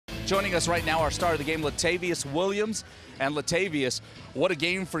Joining us right now, our star of the game, Latavious Williams. And Latavious, what a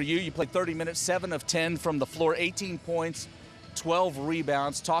game for you. You played 30 minutes, 7 of 10 from the floor, 18 points, 12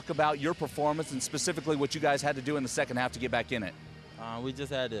 rebounds. Talk about your performance and specifically what you guys had to do in the second half to get back in it. We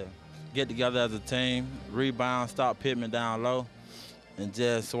just had to get together as a team, rebound, stop Pittman down low, and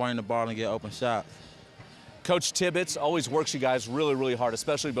just swing the ball and get open shots. Coach Tibbetts always works you guys really, really hard,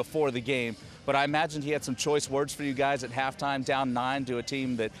 especially before the game. But I imagine he had some choice words for you guys at halftime, down 9 to a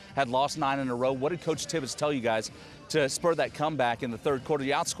team that had lost 9 in a row. What did Coach Tibbetts tell you guys to spur that comeback in the third quarter?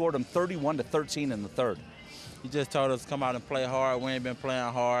 You outscored them 31-13 in the third. He just told us to come out and play hard. We ain't been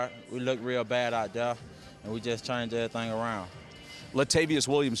playing hard. We looked real bad out there, and we just changed everything around. Latavious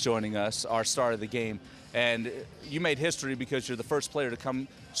Williams joining us, our star of the game. And you made history because you're the first player to come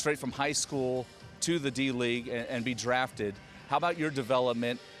straight from high school to the D-League and be drafted. How about your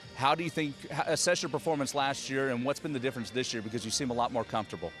development? How do you think, assess your performance last year, and what's been the difference this year because you seem a lot more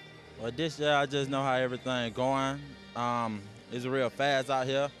comfortable? Well, this year I just know how everything's going. It's real fast out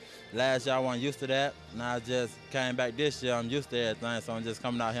here. Last year I wasn't used to that. Now I just came back this year. I'm used to everything, so I'm just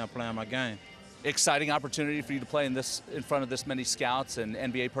coming out here and playing my game. Exciting opportunity for you to play in front of this many scouts and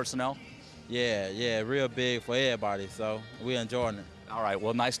NBA personnel? Yeah, real big for everybody, so we're enjoying it. All right,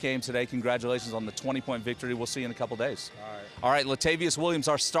 well, nice game today. Congratulations on the 20-point victory. We'll see you in a couple days. All All right. right, Latavious Williams,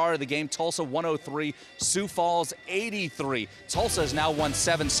 our star of the game. Tulsa 103, Sioux Falls 83. Tulsa has now won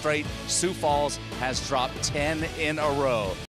 7 straight. Sioux Falls has dropped 10 in a row.